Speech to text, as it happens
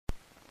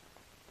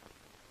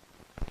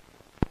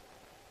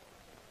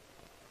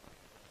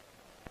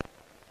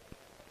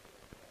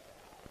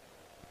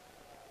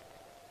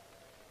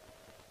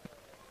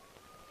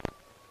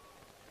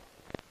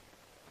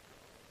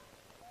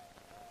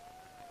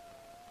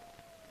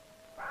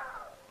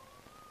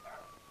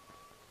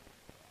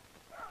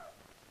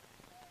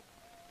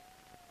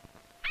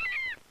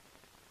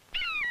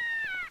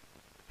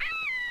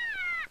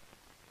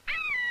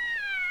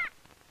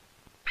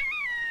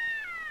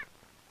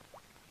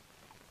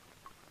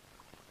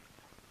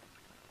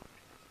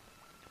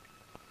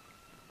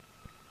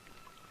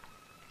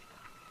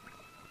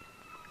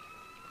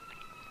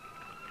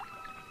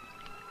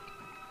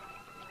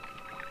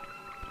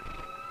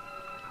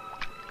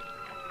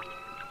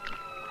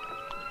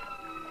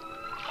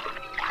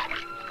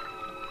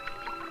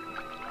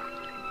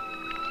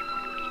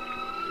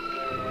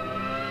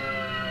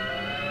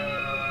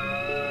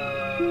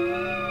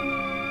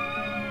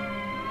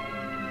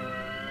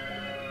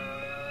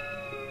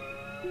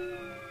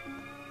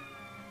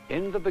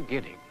In the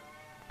beginning,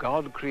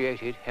 God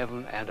created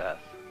heaven and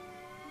earth.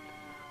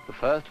 The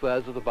first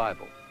words of the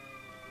Bible.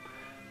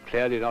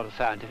 Clearly not a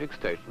scientific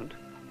statement,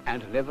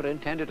 and never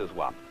intended as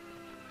one.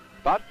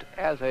 But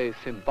as a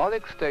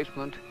symbolic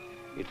statement,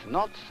 it's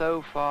not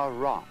so far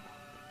wrong,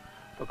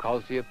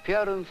 because the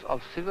appearance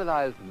of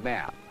civilized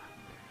man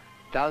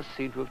does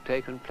seem to have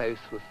taken place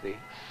with the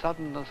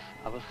suddenness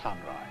of a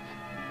sunrise.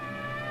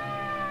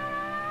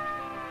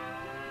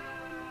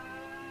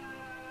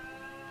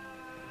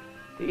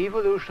 The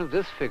evolution of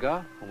this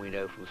figure, whom we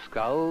know from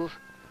skulls,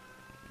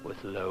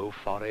 with low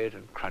forehead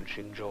and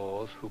crunching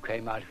jaws, who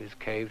came out of his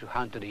cave to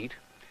hunt and eat,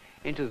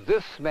 into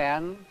this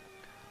man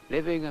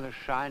living in a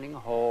shining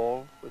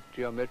hall with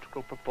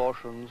geometrical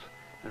proportions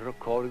and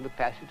recording the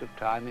passage of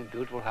time in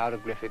beautiful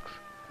hieroglyphics.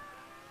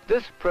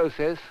 This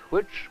process,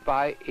 which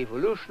by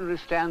evolutionary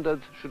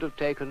standards should have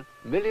taken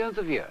millions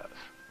of years,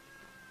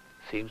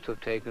 seems to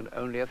have taken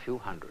only a few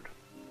hundred.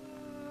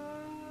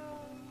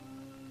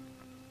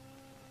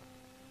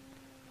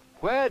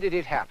 Where did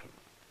it happen?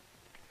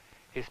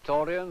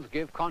 Historians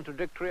give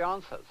contradictory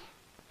answers,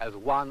 as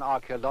one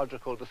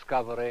archaeological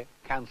discovery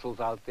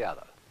cancels out the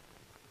other.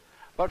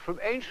 But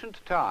from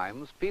ancient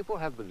times, people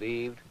have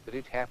believed that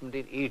it happened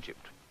in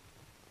Egypt.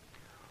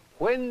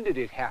 When did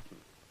it happen?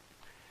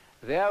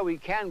 There we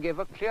can give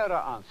a clearer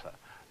answer,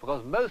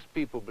 because most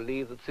people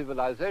believe that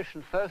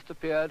civilization first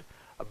appeared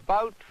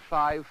about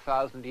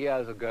 5,000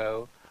 years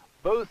ago,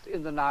 both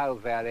in the Nile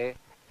Valley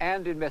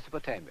and in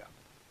Mesopotamia.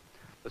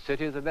 The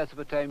cities of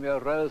Mesopotamia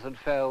rose and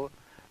fell,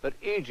 but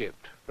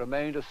Egypt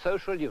remained a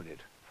social unit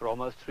for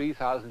almost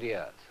 3,000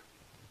 years.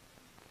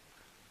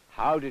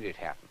 How did it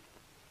happen?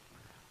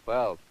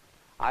 Well,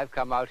 I've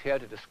come out here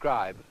to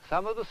describe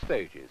some of the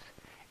stages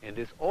in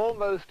this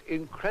almost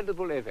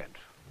incredible event.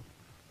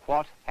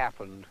 What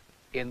happened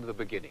in the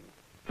beginning?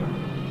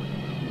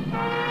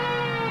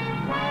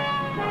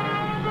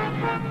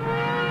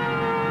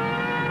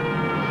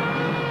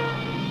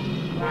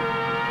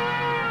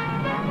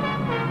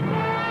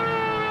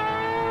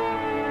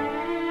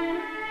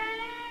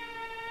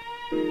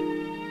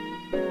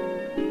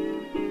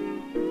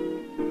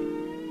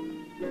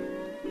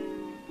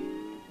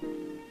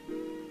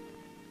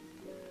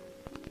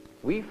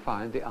 We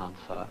find the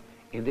answer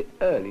in the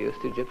earliest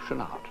Egyptian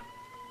art.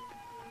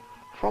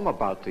 From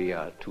about the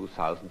year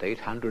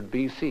 2800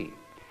 BC,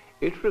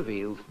 it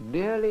reveals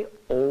nearly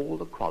all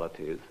the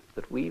qualities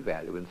that we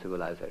value in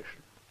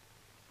civilization.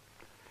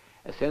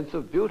 A sense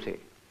of beauty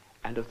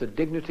and of the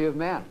dignity of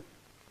man.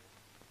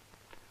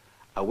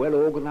 A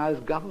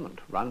well-organized government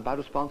run by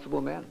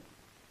responsible men.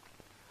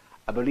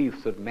 A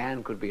belief that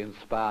man could be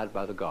inspired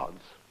by the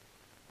gods.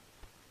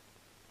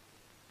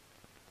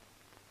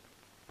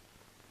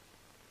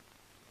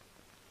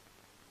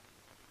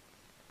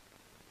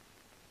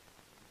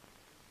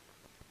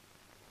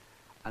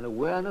 An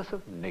awareness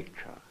of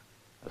nature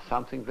as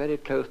something very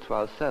close to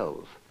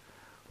ourselves,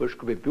 which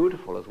could be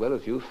beautiful as well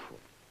as useful.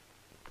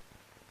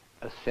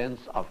 A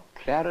sense of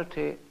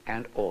clarity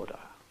and order.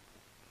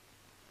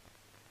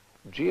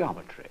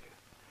 Geometry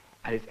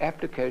and its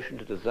application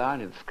to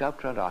design in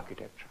sculpture and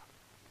architecture.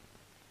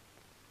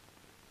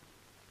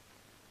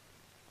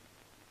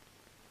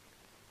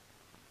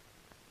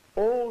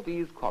 All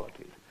these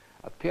qualities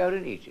appear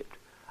in Egypt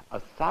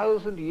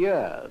 1,000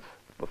 years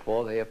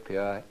before they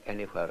appear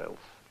anywhere else.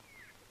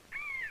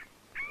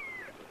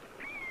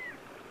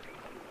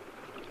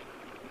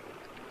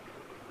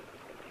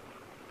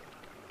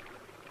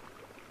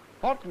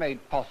 What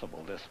made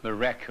possible this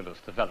miraculous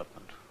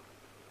development?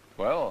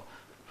 Well,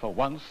 for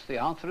once the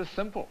answer is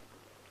simple.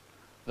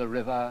 The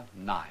river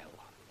Nile.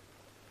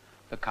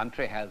 The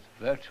country has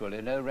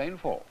virtually no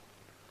rainfall.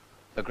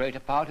 The greater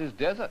part is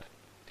desert,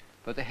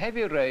 but the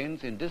heavy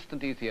rains in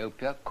distant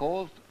Ethiopia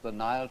caused the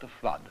Nile to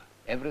flood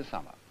every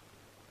summer.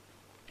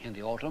 In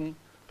the autumn,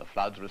 the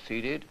floods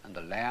receded and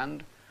the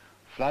land,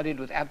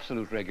 flooded with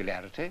absolute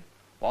regularity,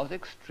 was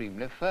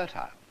extremely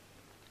fertile.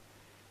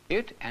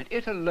 It and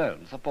it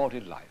alone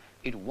supported life.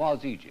 It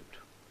was Egypt.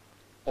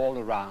 All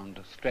around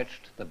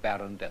stretched the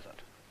barren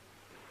desert.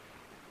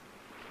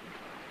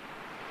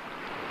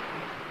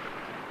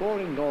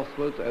 Pouring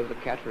northwards over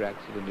the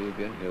cataracts of the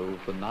Nubian hills,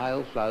 the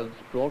Nile floods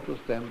brought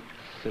with them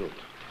silt,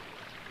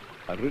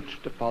 a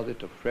rich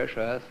deposit of fresh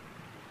earth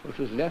which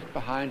was left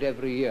behind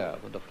every year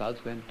when the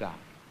floods went down.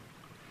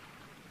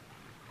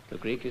 The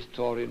Greek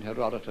historian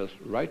Herodotus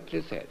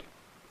rightly said,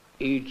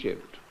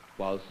 Egypt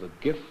was the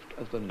gift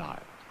of the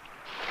Nile.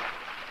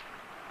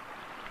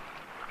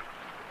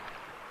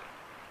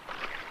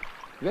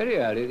 Very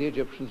early, the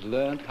Egyptians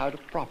learned how to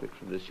profit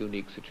from this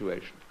unique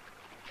situation.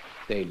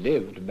 They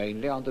lived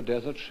mainly on the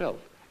desert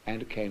shelf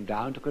and came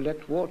down to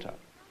collect water.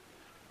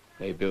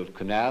 They built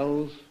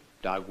canals,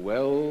 dug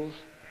wells,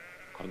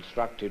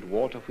 constructed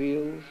water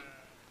wheels,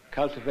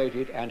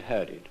 cultivated and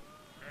herded.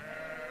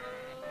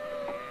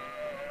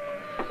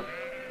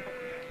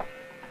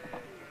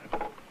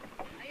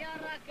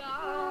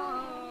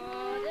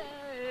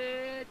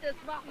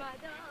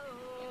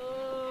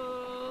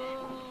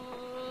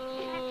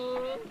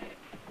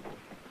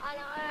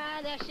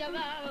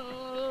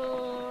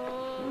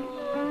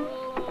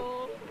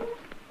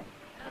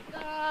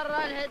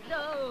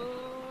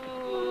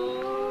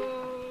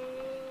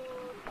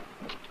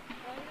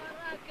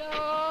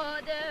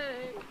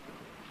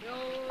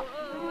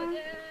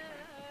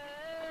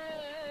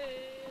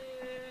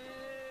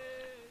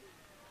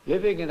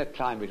 Living in a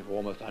climate of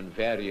almost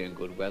unvarying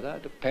good weather,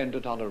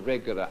 dependent on a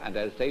regular and,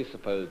 as they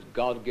supposed,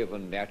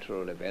 God-given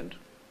natural event,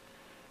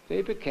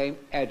 they became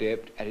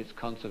adept at its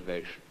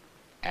conservation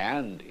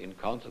and, in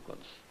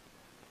consequence,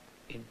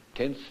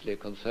 intensely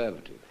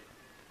conservative.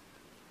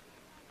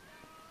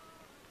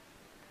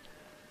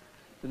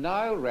 The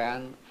Nile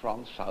ran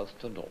from south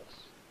to north,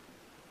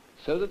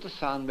 so that the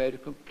sun made a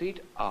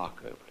complete arc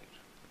over it.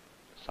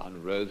 The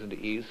sun rose in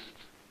the east,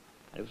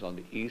 and it was on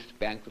the east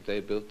bank that they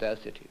built their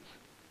cities.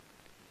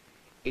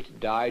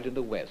 It died in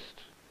the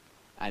west,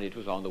 and it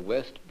was on the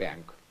west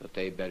bank that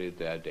they buried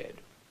their dead.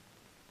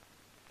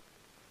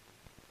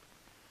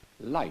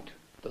 Light,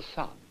 the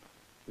sun,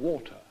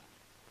 water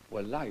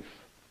were life.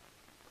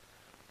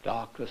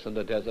 Darkness and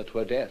the desert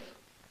were death.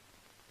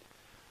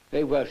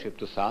 They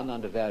worshipped the sun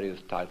under various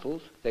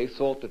titles. They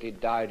thought that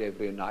it died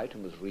every night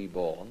and was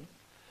reborn.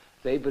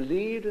 They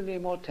believed in the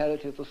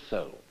immortality of the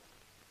soul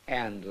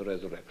and the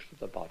resurrection of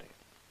the body.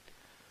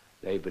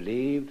 They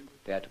believed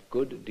that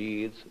good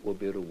deeds would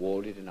be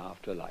rewarded in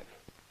afterlife.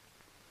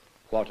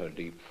 What a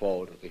leap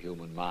forward of the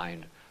human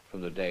mind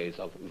from the days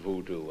of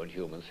voodoo and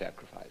human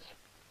sacrifice.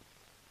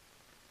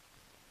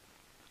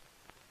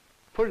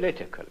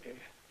 Politically,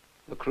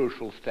 the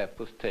crucial step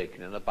was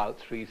taken in about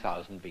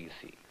 3000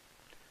 BC.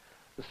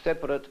 The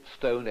separate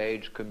Stone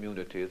Age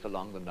communities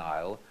along the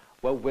Nile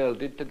were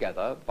welded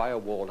together by a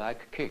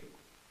warlike king.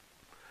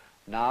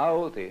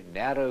 Now the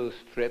narrow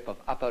strip of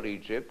Upper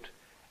Egypt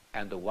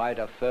and the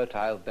wider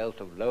fertile belt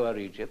of Lower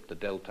Egypt, the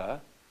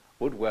Delta,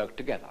 would work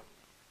together.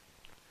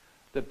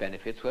 The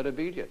benefits were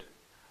immediate.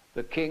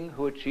 The king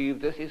who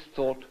achieved this is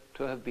thought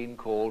to have been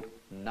called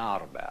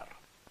Narmer.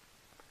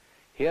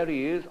 Here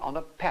he is on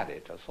a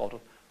pallet, a sort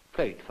of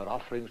plate for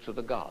offerings to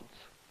the gods.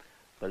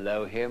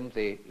 Below him,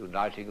 the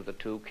uniting of the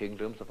two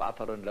kingdoms of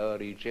Upper and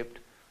Lower Egypt,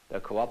 the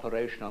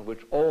cooperation on which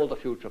all the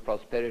future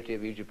prosperity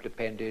of Egypt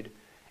depended,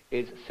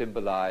 is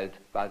symbolized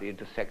by the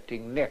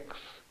intersecting necks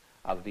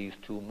of these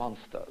two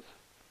monsters.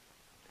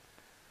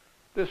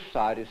 This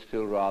side is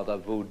still rather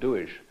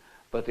voodooish,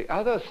 but the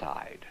other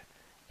side,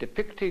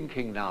 depicting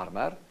King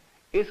Narmer,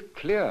 is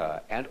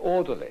clear and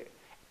orderly,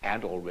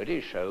 and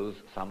already shows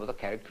some of the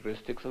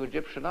characteristics of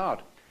Egyptian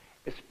art,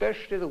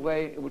 especially the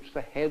way in which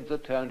the heads are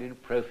turned in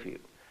profile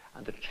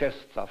and the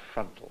chests are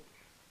frontal.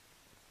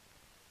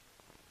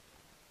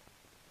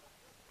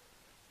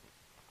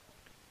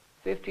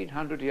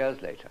 "1,500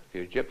 years later, the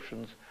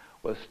Egyptians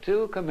were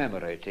still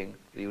commemorating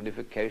the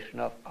unification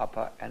of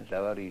Upper and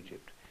Lower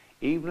Egypt,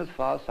 even as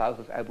far south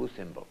as Abu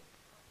Simbel.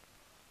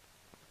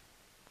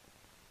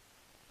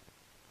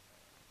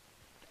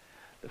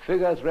 The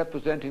figures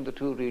representing the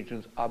two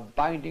regions are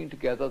binding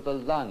together the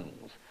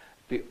lungs,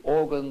 the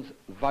organs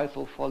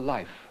vital for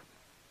life,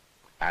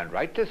 and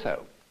rightly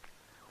so.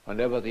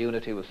 Whenever the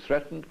unity was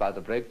threatened by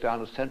the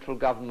breakdown of central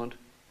government,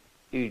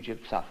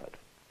 Egypt suffered.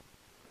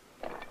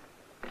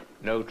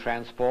 No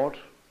transport,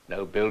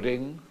 no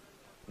building,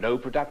 no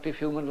productive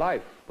human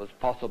life was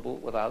possible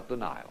without the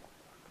Nile,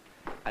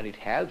 and it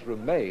has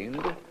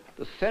remained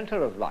the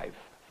center of life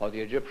for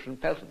the Egyptian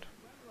peasant.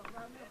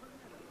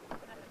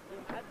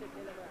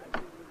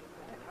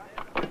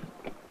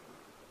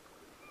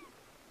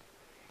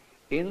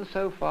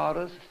 Insofar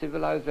as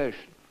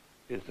civilization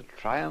is the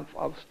triumph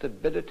of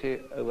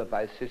stability over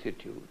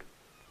vicissitude,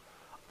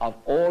 of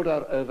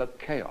order over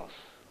chaos,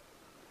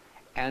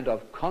 and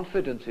of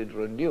confidence in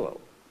renewal,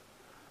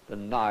 the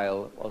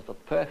Nile was the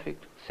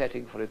perfect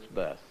setting for its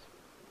birth.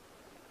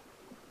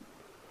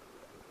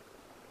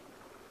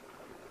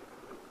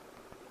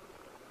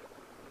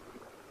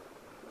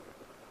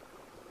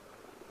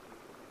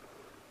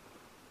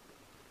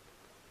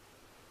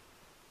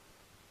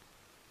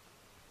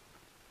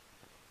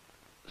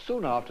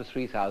 Soon after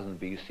 3000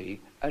 BC,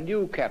 a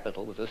new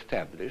capital was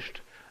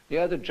established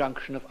near the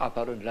junction of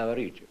Upper and Lower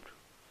Egypt.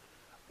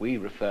 We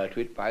refer to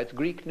it by its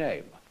Greek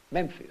name,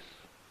 Memphis.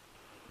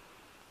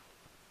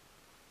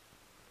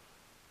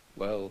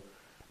 Well,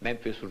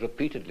 Memphis was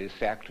repeatedly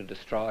sacked and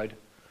destroyed.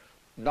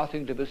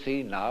 Nothing to be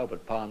seen now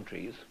but palm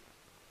trees.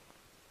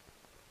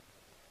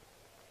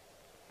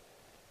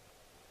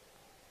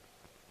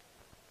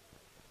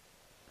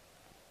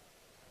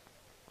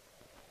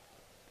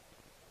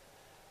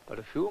 But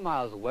a few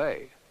miles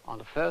away, on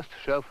the first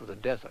shelf of the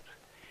desert,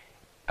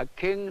 a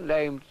king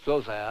named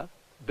Zoser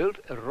built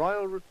a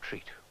royal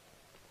retreat,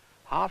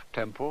 half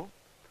temple,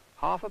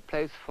 half a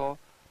place for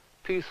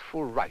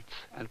peaceful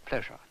rites and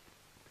pleasure.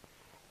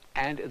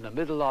 And in the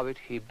middle of it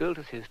he built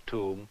as his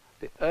tomb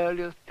the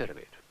earliest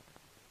pyramid.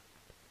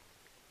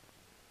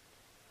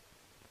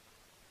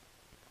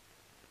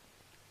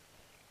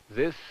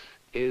 This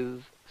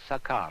is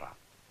Saqqara,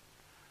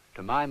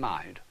 to my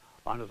mind,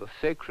 one of the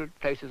sacred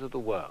places of the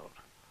world,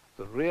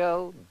 the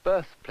real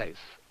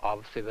birthplace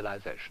of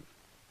civilization.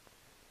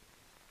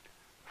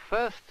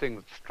 First thing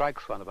that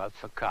strikes one about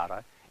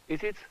Saqqara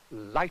is its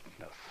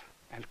lightness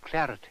and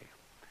clarity.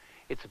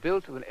 It's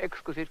built of an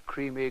exquisite,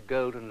 creamy,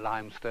 golden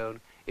limestone.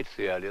 It's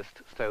the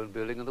earliest stone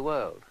building in the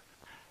world.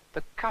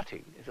 The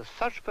cutting is of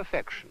such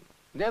perfection,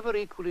 never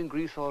equalled in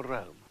Greece or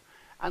Rome.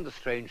 And the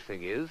strange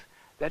thing is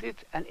that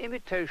it's an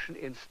imitation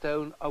in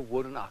stone of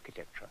wooden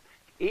architecture,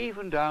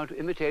 even down to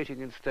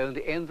imitating in stone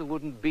the ends of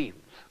wooden beams.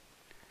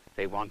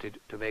 They wanted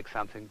to make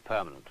something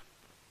permanent.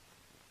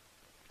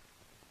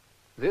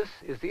 This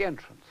is the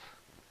entrance,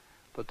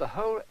 but the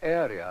whole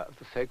area of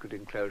the sacred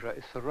enclosure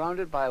is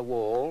surrounded by a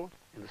wall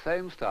in the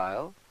same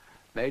style,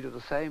 made of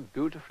the same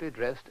beautifully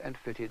dressed and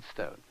fitted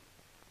stone.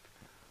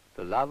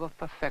 The love of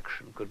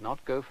perfection could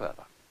not go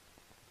further.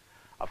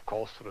 Of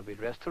course, there have been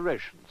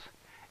restorations,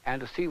 and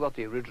to see what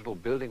the original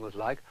building was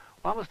like,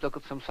 one must look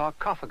at some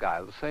sarcophagi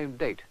of the same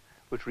date,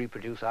 which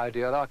reproduce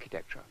ideal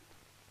architecture.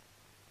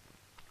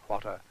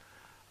 What a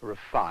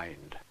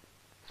refined,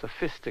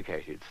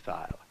 sophisticated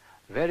style,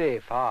 very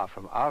far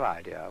from our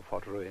idea of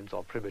what ruins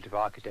or primitive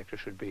architecture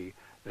should be,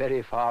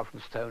 very far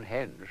from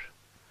Stonehenge,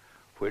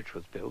 which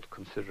was built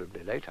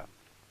considerably later.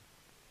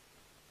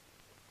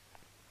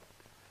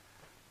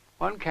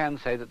 One can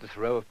say that this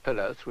row of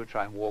pillars through which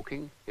I'm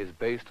walking is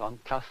based on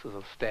clusters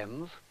of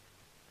stems,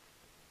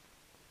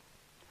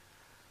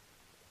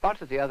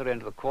 but at the other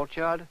end of the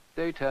courtyard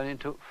they turn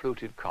into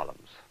fluted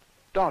columns,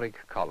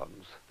 Doric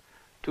columns,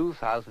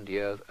 2,000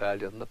 years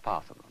earlier than the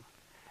Parthenon,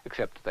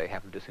 except that they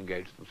haven't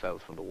disengaged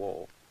themselves from the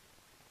wall.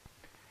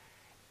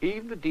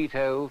 Even the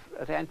details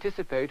that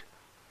anticipate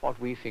what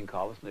we think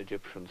of as an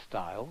Egyptian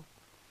style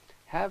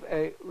have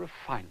a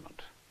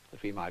refinement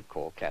that we might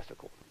call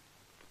classical.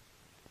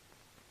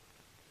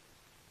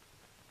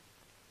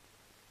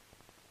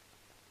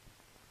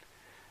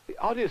 The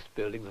oddest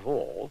buildings of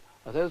all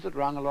are those that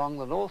run along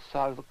the north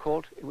side of the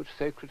court in which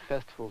sacred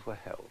festivals were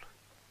held.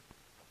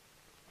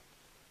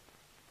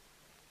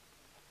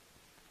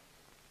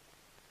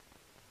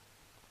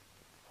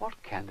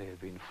 What can they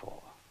have been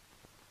for?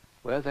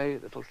 Were they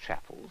little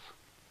chapels?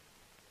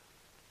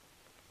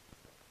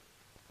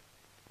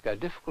 They're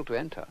difficult to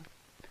enter,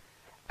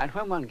 and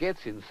when one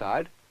gets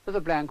inside, there's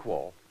a blank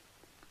wall.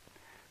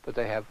 But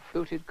they have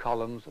fluted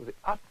columns of the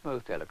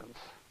utmost elegance,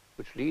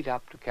 which lead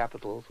up to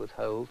capitals with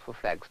holes for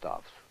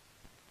flagstaffs.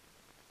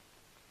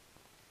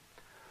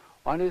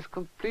 One is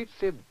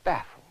completely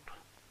baffled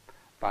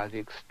by the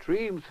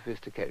extreme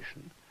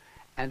sophistication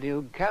and the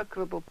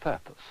incalculable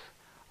purpose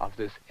of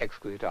this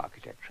exquisite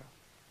architecture.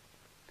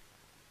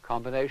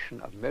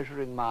 Combination of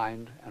measuring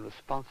mind and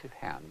responsive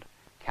hand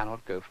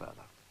cannot go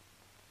further.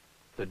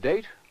 The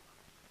date,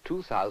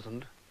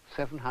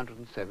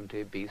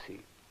 2770 BC.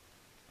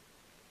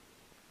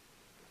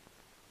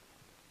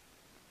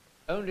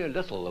 Only a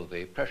little of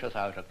the precious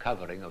outer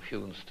covering of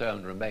hewn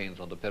stone remains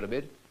on the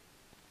pyramid,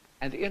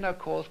 and the inner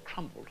core is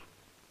crumbled,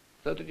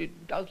 so that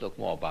it does look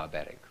more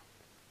barbaric.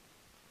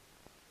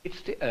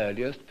 It's the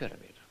earliest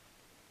pyramid.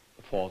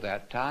 Before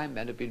that time,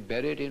 men had been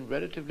buried in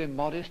relatively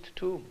modest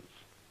tombs.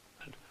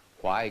 And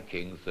why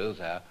King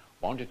Zoser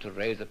wanted to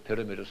raise a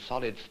pyramid of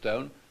solid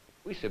stone,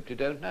 we simply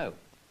don't know.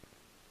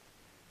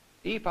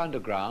 Deep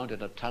underground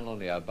in a tunnel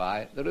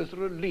nearby, there is a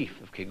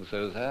relief of King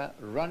Zoser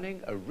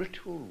running a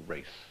ritual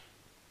race,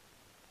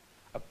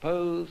 a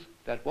pose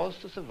that was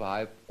to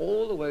survive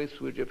all the way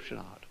through Egyptian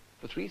art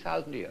for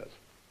 3,000 years.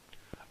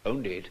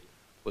 Only it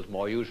was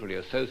more usually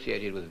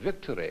associated with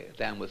victory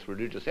than with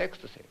religious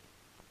ecstasy.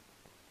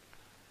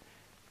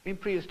 In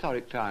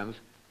prehistoric times,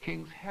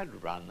 kings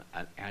had run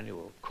an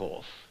annual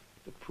course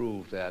to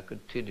prove their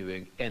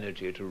continuing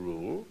energy to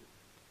rule,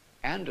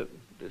 and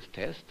this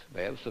test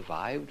may have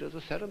survived as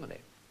a ceremony.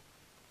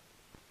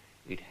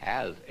 It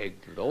has a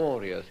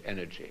glorious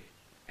energy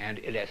and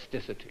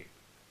elasticity.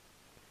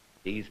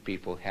 These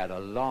people had a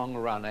long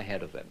run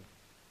ahead of them.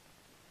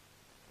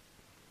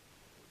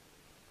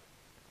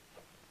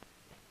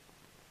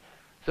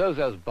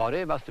 Zoser's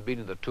body must have been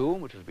in the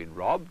tomb, which has been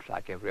robbed,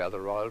 like every other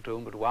royal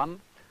tomb but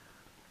one,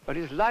 but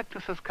his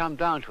likeness has come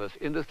down to us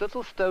in this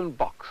little stone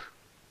box.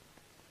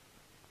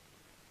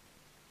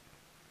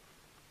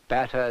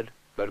 Battered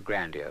but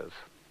grandiose.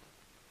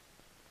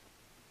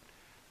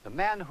 The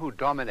man who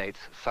dominates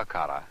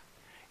Saqqara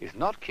is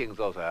not King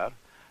Zoser,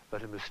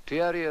 but a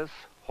mysterious,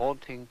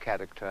 haunting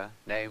character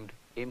named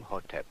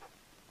Imhotep.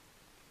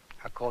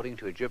 According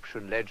to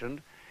Egyptian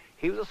legend,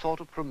 he was a sort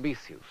of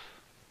Prometheus,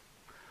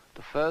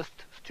 the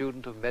first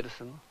student of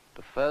medicine,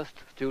 the first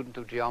student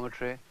of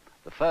geometry,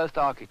 the first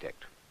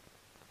architect.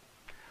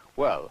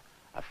 Well,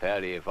 a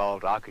fairly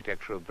evolved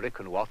architecture of brick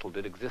and wattle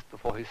did exist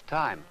before his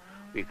time.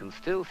 We can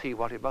still see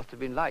what it must have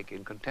been like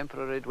in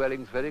contemporary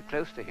dwellings very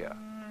close to here.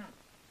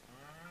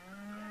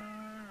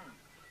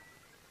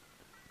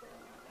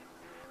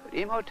 But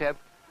Imhotep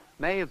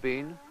may have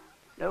been,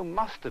 no,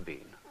 must have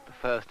been, the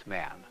first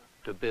man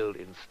to build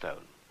in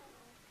stone.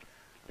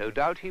 No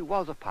doubt he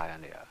was a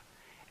pioneer,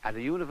 and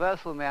a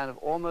universal man of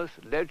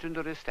almost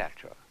legendary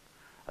stature,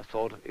 a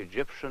sort of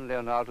Egyptian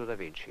Leonardo da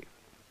Vinci.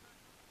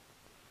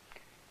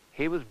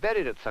 He was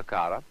buried at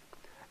Saqqara,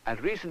 and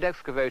recent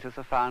excavators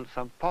have found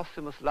some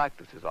posthumous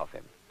likenesses of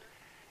him.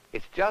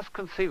 It's just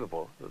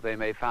conceivable that they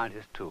may find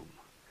his tomb.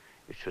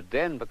 It should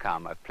then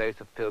become a place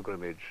of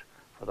pilgrimage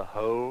for the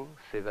whole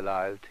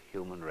civilized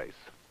human race.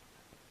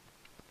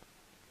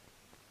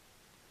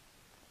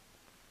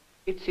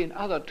 It's in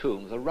other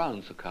tombs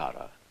around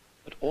Saqqara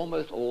that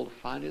almost all the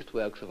finest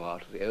works of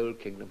art of the Old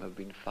Kingdom have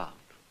been found.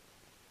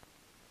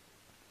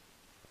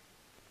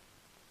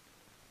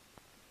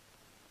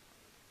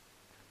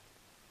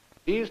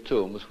 These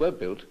tombs were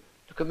built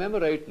to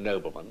commemorate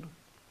noblemen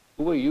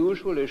who were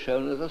usually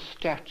shown as a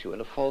statue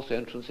in a false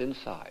entrance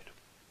inside.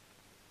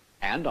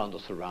 And on the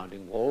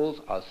surrounding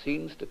walls are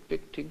scenes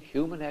depicting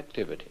human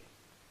activity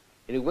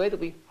in a way that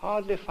we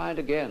hardly find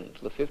again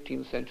to the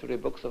 15th century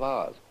books of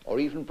ours, or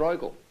even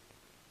Bruegel.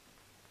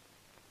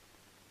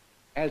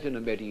 As in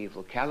a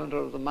medieval calendar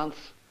of the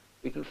months,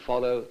 we can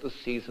follow the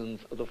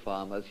seasons of the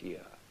farmer's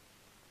year.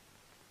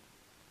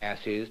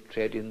 Asses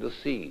tread in the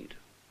seed.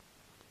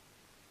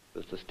 It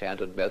was the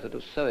standard method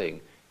of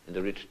sowing in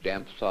the rich,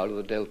 damp soil of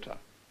the delta.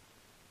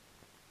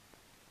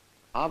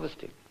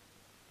 Harvesting.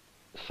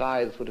 The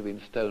scythes would have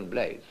been stone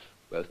blades.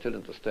 We're still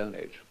in the Stone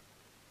Age.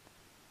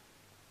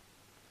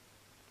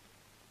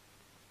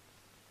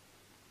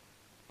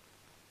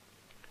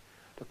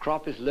 The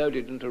crop is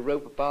loaded into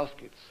rope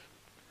baskets.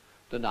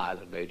 The Nile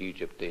had made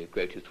Egypt the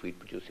greatest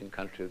wheat-producing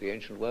country of the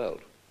ancient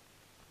world.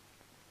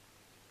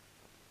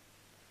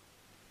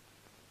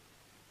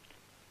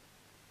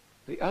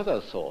 The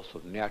other source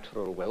of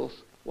natural wealth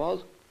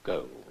was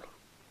gold.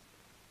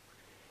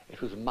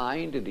 It was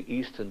mined in the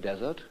eastern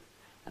desert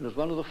and was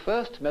one of the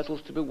first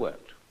metals to be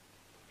worked.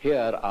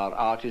 Here are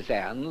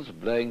artisans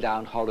blowing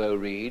down hollow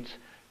reeds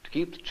to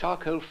keep the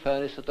charcoal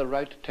furnace at the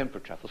right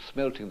temperature for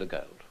smelting the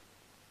gold.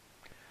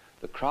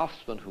 The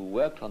craftsmen who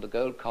worked on the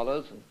gold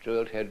collars and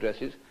jeweled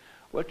headdresses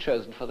were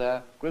chosen for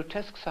their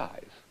grotesque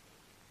size,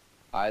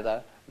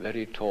 either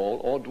very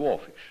tall or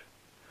dwarfish,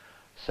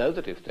 so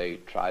that if they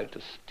tried to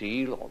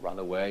steal or run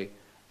away,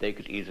 they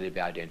could easily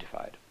be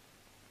identified.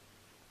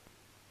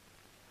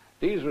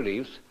 These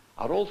reliefs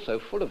are also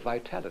full of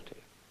vitality.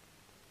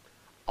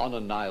 On a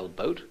Nile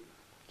boat,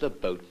 the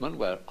boatmen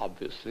were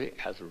obviously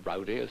as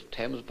rowdy as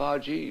Thames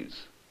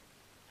bargees.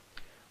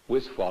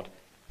 With what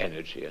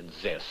energy and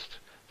zest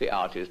the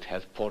artist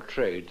has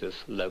portrayed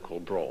this local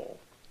brawl.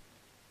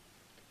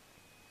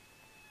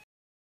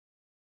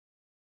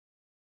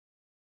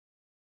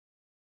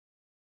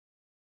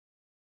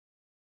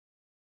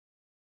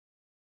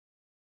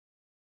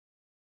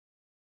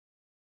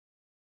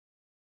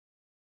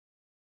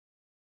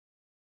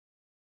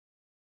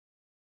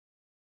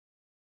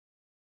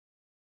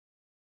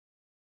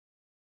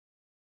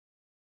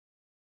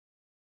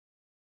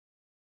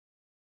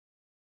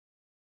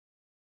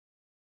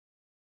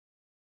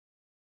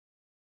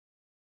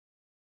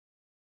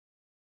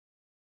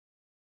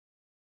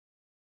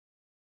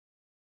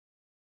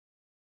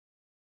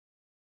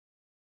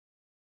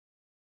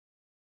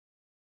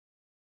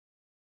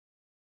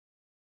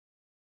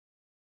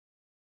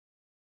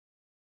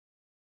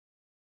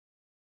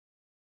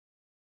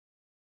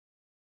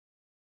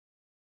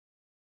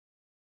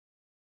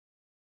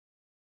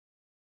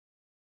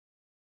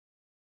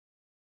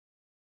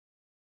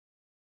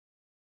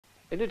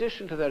 In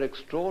addition to their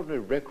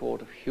extraordinary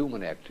record of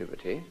human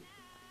activity,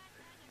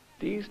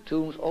 these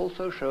tombs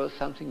also show us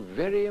something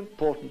very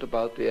important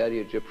about the early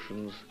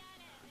Egyptians,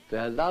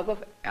 their love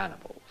of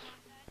animals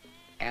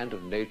and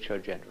of nature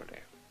generally.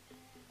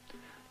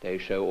 They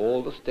show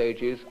all the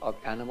stages of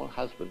animal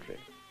husbandry.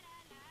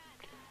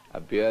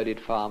 A bearded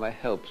farmer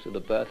helps in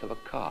the birth of a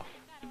calf.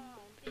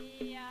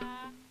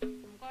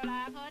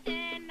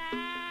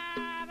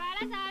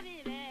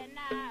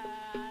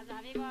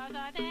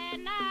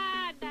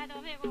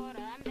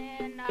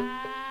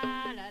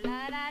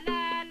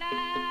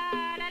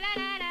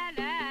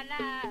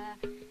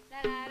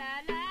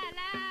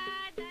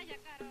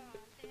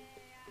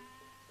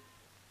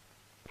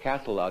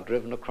 Cattle are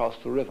driven across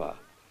the river,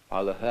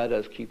 while the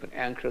herders keep an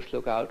anxious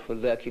lookout for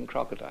lurking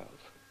crocodiles.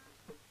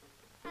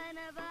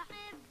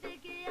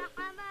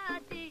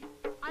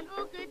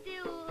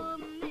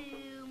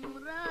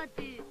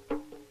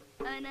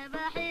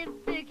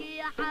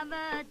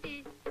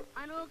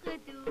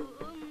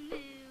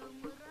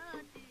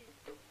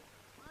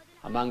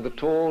 Among the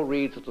tall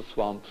reeds of the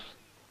swamps,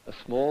 a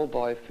small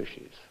boy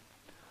fishes,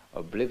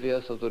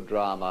 oblivious of the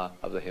drama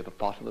of the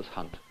hippopotamus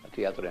hunt at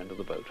the other end of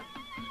the boat.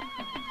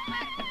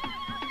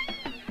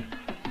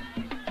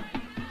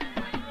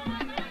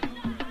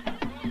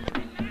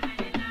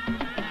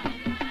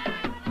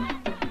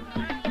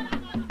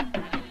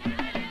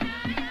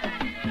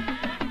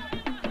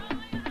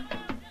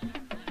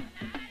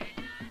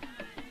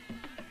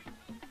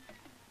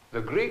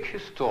 The Greek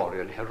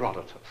historian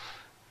Herodotus,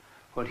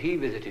 when he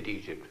visited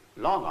Egypt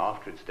long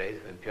after its days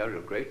of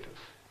imperial greatness,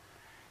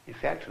 in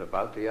fact in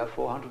about the year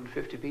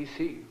 450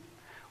 BC,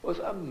 was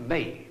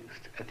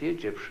amazed at the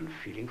Egyptian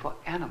feeling for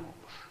animals.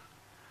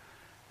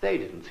 They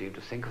didn't seem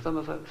to think of them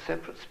as a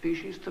separate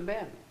species to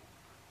men.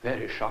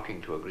 Very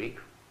shocking to a Greek.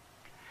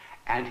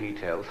 And he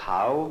tells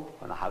how,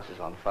 when a house is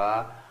on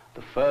fire,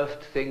 the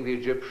first thing the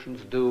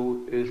Egyptians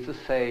do is to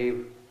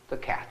save the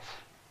cats.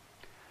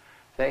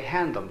 They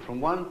hand them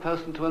from one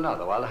person to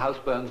another while the house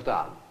burns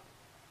down.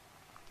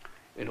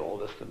 In all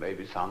this there may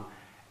be some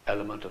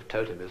element of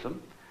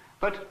totemism,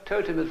 but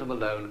totemism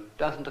alone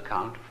doesn't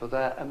account for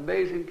their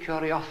amazing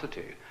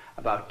curiosity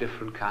about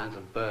different kinds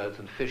of birds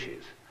and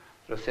fishes.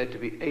 There are said to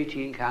be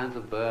 18 kinds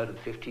of bird and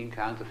 15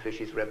 kinds of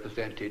fishes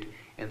represented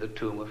in the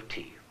tomb of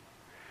Ti.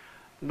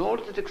 Nor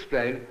does it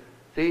explain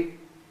the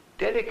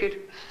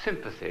delicate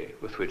sympathy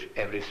with which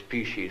every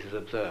species is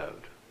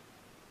observed.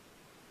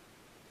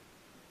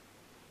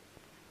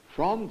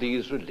 From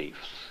these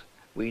reliefs,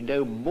 we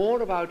know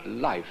more about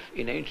life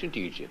in ancient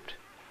Egypt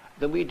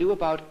than we do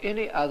about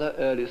any other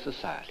early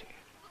society,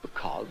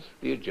 because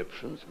the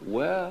Egyptians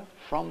were,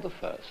 from the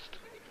first,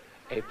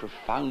 a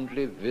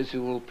profoundly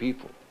visual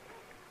people.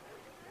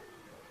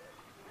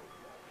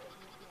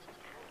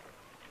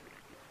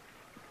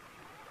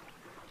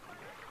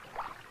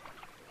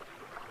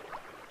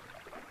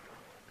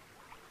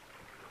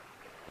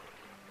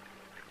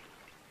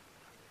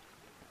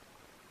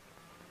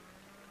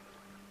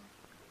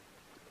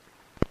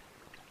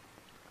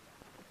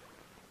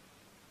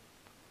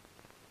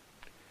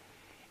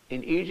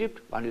 In Egypt,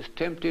 one is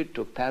tempted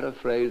to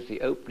paraphrase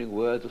the opening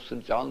words of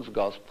St. John's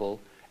Gospel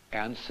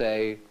and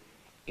say,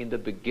 "In the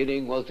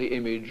beginning was the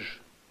image,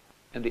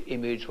 and the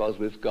image was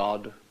with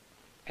God,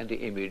 and the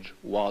image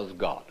was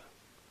God."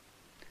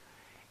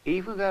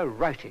 Even their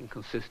writing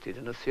consisted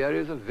in a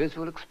series of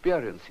visual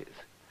experiences,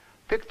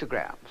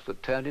 pictograms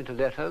that turned into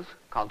letters,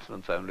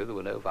 consonants only, there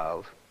were no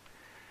vowels.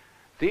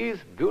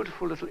 These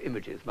beautiful little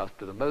images must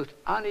be the most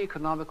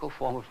uneconomical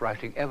form of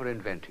writing ever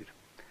invented,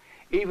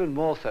 even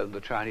more so than the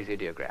Chinese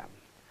ideogram,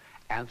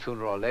 and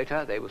sooner or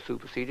later they were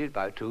superseded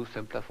by two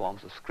simpler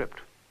forms of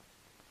script.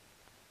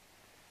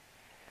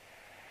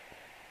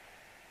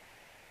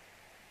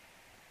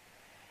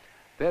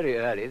 Very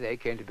early they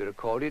came to be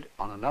recorded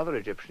on another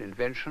Egyptian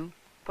invention,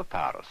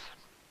 papyrus.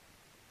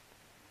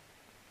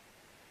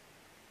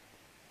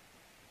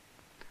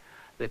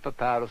 The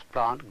papyrus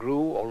plant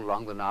grew all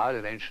along the Nile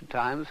in ancient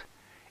times.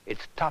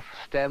 Its tough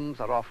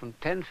stems are often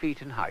 10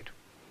 feet in height.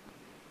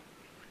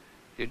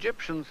 The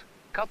Egyptians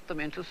cut them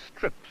into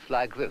strips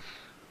like this,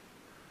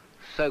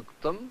 soaked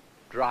them,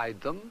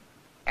 dried them,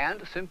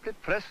 and simply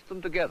pressed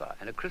them together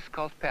in a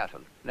crisscross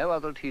pattern. No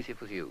other adhesive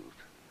was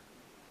used.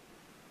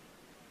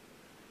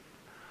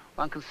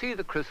 One can see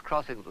the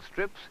crisscrossing of the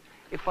strips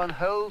if one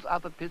holds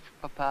up a bit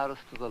of papyrus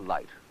to the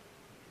light.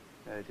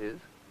 There it is.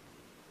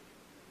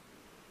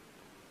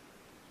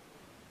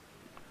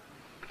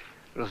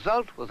 The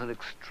result was an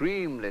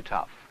extremely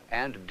tough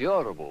and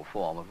durable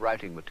form of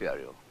writing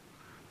material.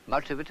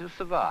 Much of it has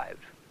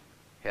survived.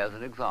 Here's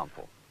an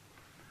example.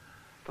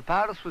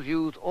 Papyrus was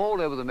used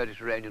all over the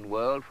Mediterranean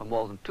world for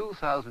more than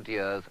 2,000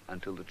 years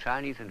until the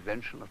Chinese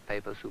invention of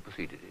paper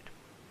superseded it.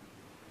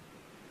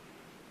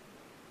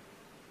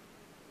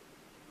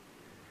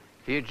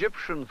 The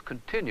Egyptians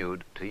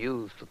continued to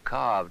use the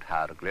carved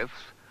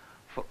hieroglyphs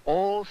for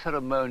all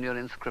ceremonial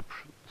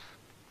inscriptions,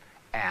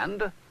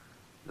 and,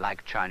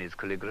 like Chinese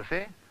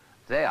calligraphy,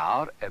 they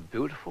are a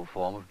beautiful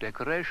form of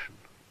decoration.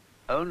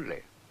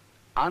 Only,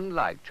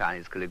 unlike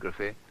Chinese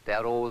calligraphy, they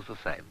are always the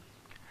same,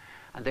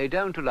 and they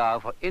don't allow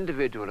for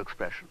individual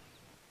expression.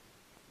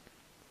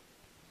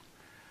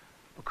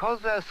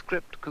 Because their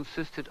script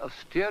consisted of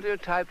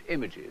stereotyped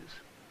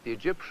images, the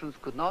Egyptians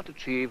could not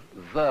achieve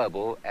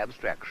verbal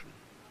abstraction.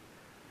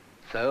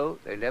 So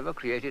they never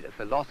created a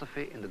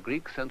philosophy in the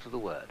Greek sense of the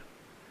word.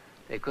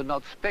 They could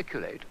not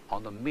speculate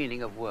on the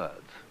meaning of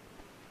words.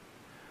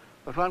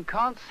 But one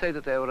can't say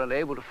that they were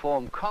unable to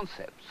form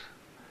concepts,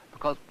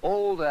 because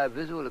all their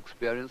visual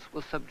experience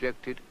was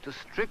subjected to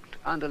strict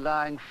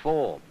underlying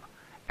form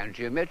and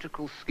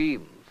geometrical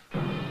schemes.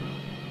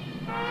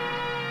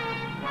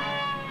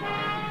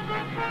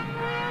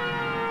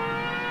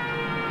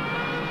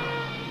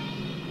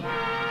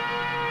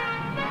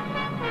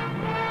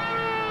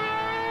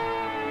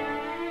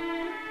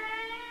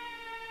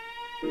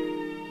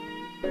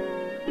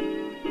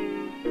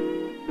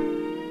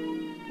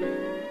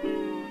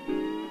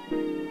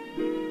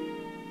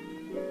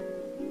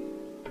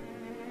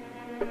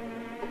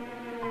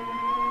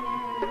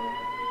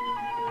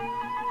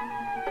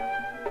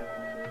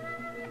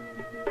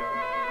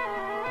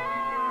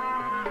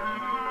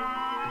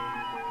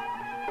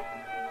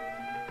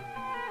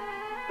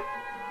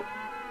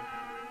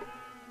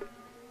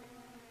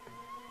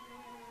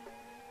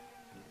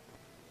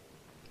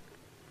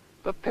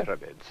 The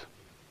pyramids.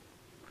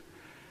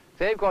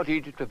 They've got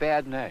Egypt a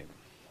bad name.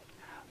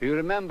 You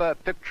remember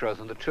pictures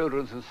in the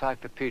Children's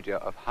Encyclopedia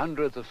of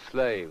hundreds of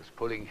slaves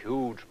pulling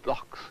huge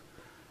blocks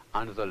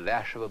under the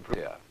lash of a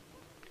brazier.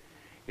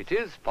 It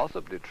is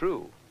possibly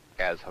true,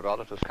 as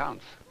Herodotus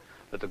counts,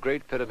 that the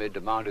Great Pyramid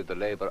demanded the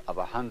labor of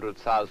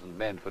 100,000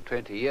 men for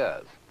 20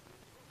 years.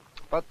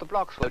 But the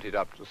blocks floated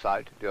up to the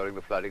site during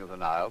the flooding of the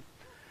Nile,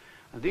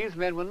 and these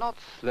men were not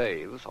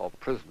slaves or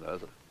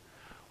prisoners.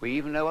 We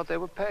even know what they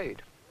were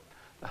paid.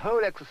 The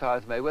whole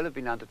exercise may well have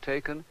been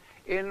undertaken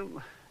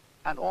in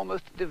an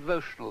almost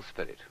devotional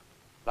spirit,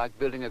 like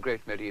building a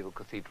great medieval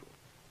cathedral,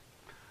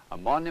 a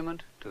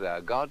monument to their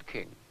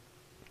god-king.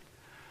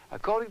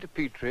 According to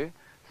Petrie,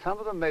 some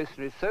of the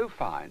masonry is so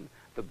fine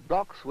The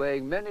blocks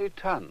weighing many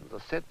tons are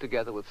set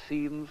together with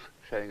seams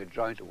showing a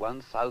joint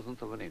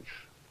 1/1000th of an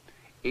inch,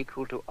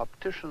 equal to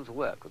optician's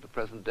work of the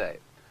present day,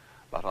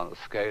 but on a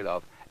scale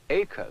of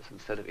acres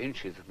instead of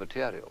inches of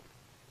material.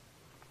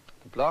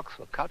 The blocks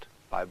were cut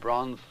by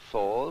bronze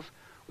saws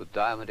with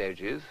diamond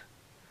edges,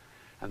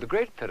 and the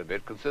Great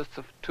Pyramid consists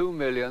of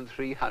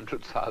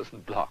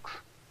 2,300,000 blocks.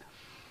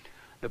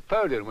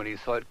 Napoleon, when he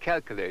saw it,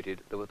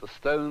 calculated that with the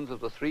stones of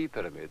the 3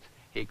 pyramids,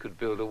 he could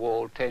build a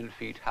wall 10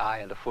 feet high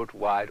and a foot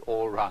wide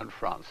all round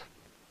France.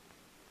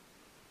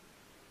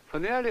 For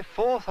nearly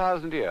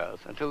 4,000 years,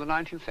 until the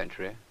 19th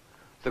century,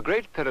 the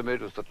Great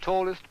Pyramid was the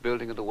tallest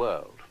building in the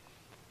world.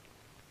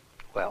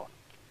 Well,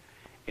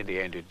 in the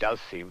end it does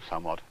seem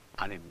somewhat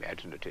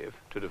unimaginative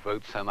to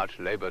devote so much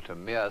labor to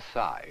mere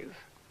size.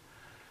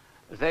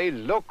 They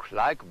look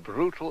like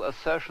brutal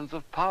assertions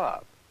of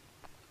power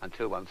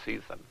until one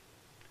sees them.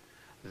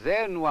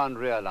 Then one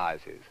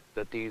realizes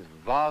that these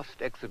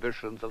vast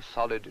exhibitions of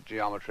solid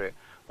geometry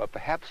were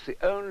perhaps the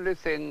only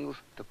things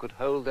that could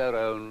hold their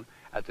own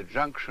at the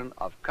junction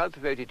of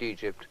cultivated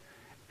Egypt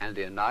and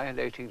the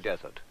annihilating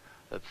desert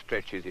that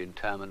stretches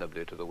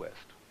interminably to the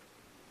west.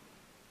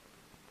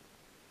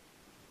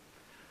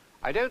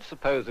 I don't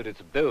suppose that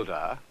its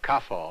builder,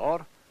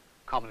 Kafur,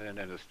 commonly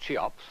known as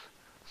Cheops,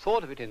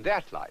 thought of it in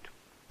that light.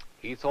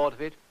 He thought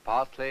of it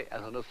partly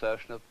as an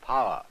assertion of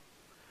power,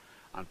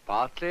 and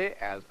partly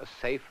as a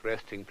safe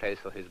resting place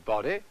for his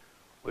body,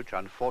 which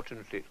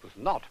unfortunately it was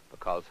not,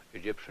 because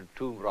Egyptian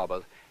tomb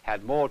robbers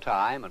had more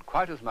time and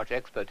quite as much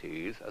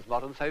expertise as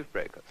modern safe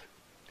breakers.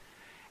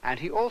 And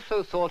he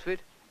also thought of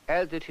it,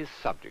 as did his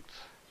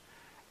subjects,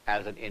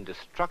 as an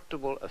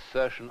indestructible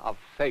assertion of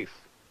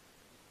faith,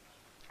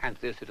 and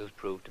this it has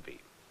proved to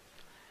be.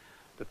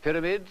 The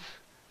pyramids,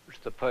 which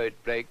the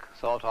poet Blake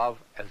thought of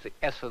as the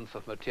essence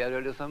of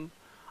materialism,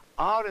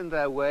 are in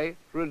their way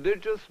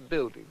religious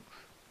buildings.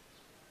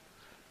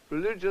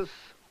 Religious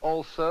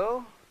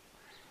also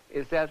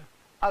is that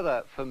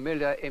other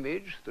familiar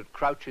image that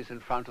crouches in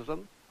front of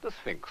them, the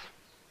Sphinx.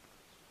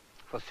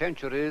 For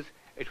centuries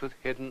it was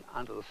hidden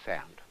under the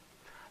sand.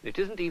 It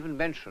isn't even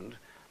mentioned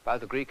by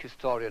the Greek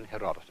historian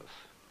Herodotus.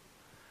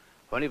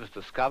 When it was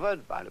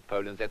discovered by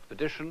Napoleon's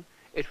expedition,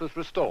 it was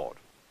restored,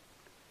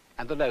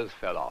 and the nose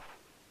fell off.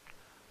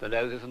 The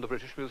nose is in the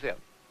British Museum.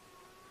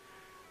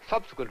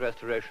 Subsequent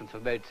restorations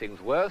have made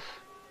things worse.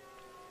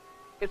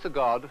 It's a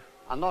god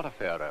and not a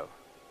pharaoh,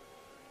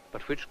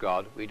 but which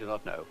god we do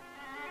not know.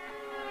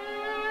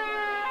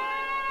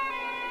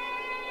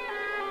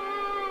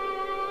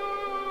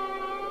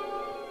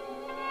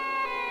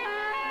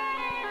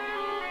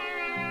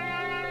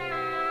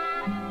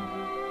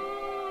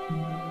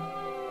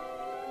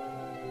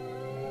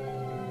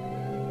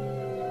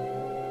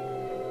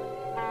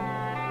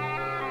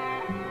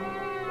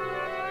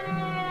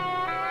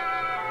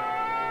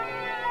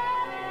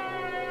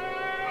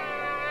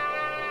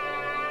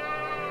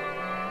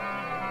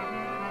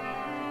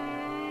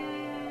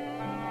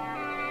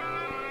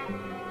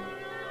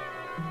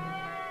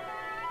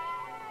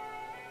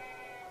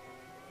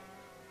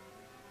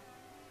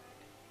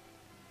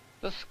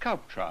 The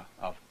sculpture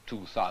of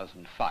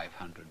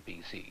 2500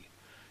 BC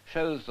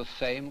shows the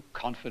same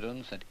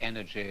confidence and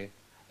energy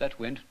that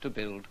went to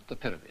build the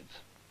pyramids.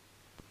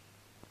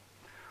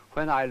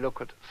 When I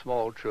look at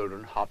small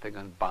children hopping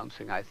and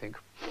bouncing, I think,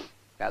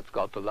 that's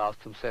got to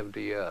last them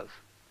 70 years.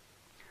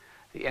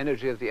 The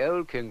energy of the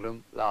Old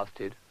Kingdom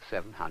lasted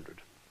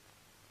 700.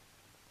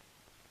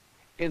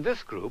 In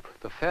this group,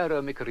 the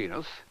pharaoh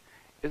Mycerinus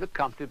is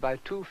accompanied by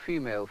 2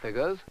 female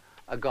figures,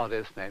 a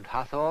goddess named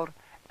Hathor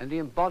and the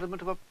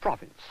embodiment of a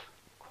province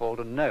called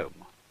a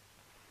nome,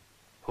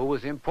 who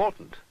was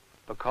important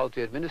because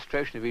the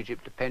administration of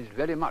Egypt depended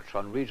very much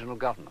on regional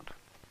government.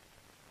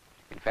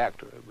 In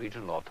fact,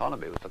 regional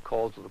autonomy was the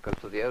cause of the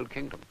growth of the Old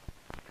Kingdom.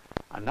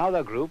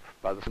 Another group,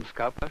 by the same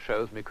sculptor,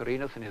 shows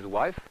Mycerinus and his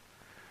wife.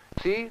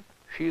 See,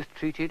 she is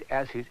treated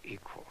as his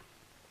equal.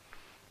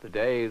 The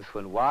days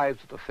when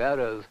wives of the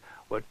pharaohs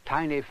were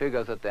tiny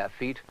figures at their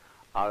feet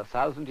are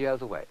 1,000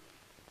 years away.